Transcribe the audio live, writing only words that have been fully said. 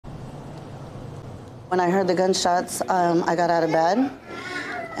When I heard the gunshots, I got out of bed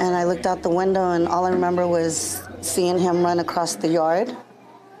and I looked out the window, and all I remember was seeing him run across the yard.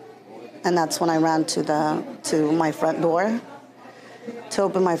 And that's when I ran to my front door to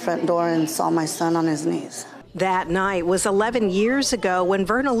open my front door and saw my son on his knees. That night was 11 years ago when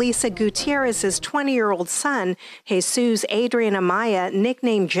Vernalisa Gutierrez's 20-year-old son, Jesus Adrian Amaya,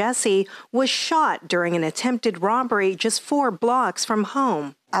 nicknamed Jesse, was shot during an attempted robbery just 4 blocks from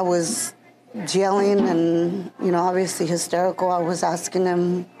home. I was yelling and, obviously hysterical. I was asking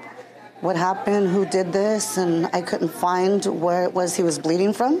him what happened, who did this, and I couldn't find where it was he was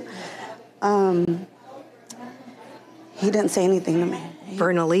bleeding from. He didn't say anything to me.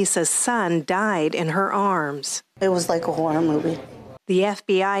 Vernalisa's son died in her arms. It was like a horror movie. The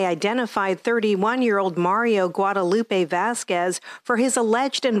FBI identified 31-year-old Mario Guadalupe Vasquez for his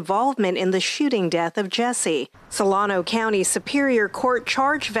alleged involvement in the shooting death of Jesse. Solano County Superior Court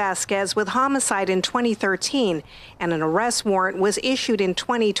charged Vasquez with homicide in 2013, and an arrest warrant was issued in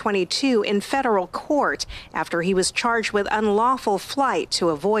 2022 in federal court after he was charged with unlawful flight to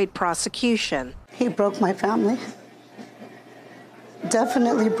avoid prosecution. He broke my family.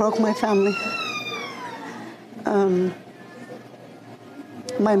 Definitely broke my family.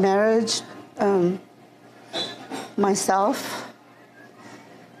 My marriage, myself,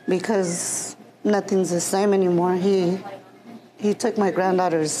 because nothing's the same anymore. He took my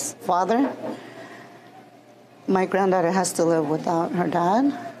granddaughter's father. My granddaughter has to live without her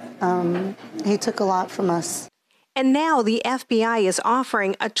dad. He took a lot from us. And now the FBI is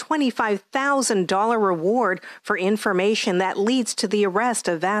offering a $25,000 reward for information that leads to the arrest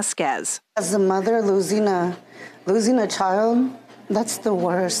of Vasquez. As a mother, losing a child, that's the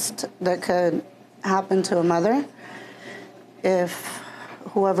worst that could happen to a mother. If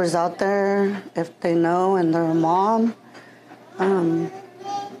whoever's out there, if they know and they're a mom,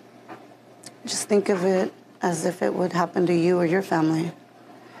 just think of it as if it would happen to you or your family.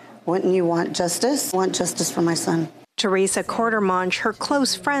 Wouldn't you want justice? I want justice for my son. Teresa Quartermanche, her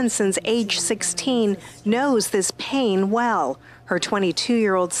close friend since age 16, knows this pain well. Her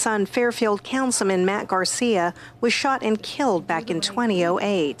 22-year-old son, Fairfield Councilman Matt Garcia, was shot and killed back in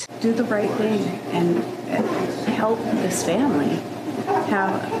 2008. Do the right thing and help this family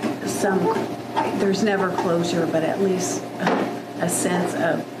have there's never closure, but at least a sense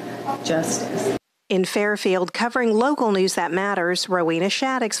of justice. In Fairfield, covering local news that matters, Rowena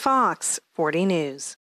Shaddix, Fox 40 News.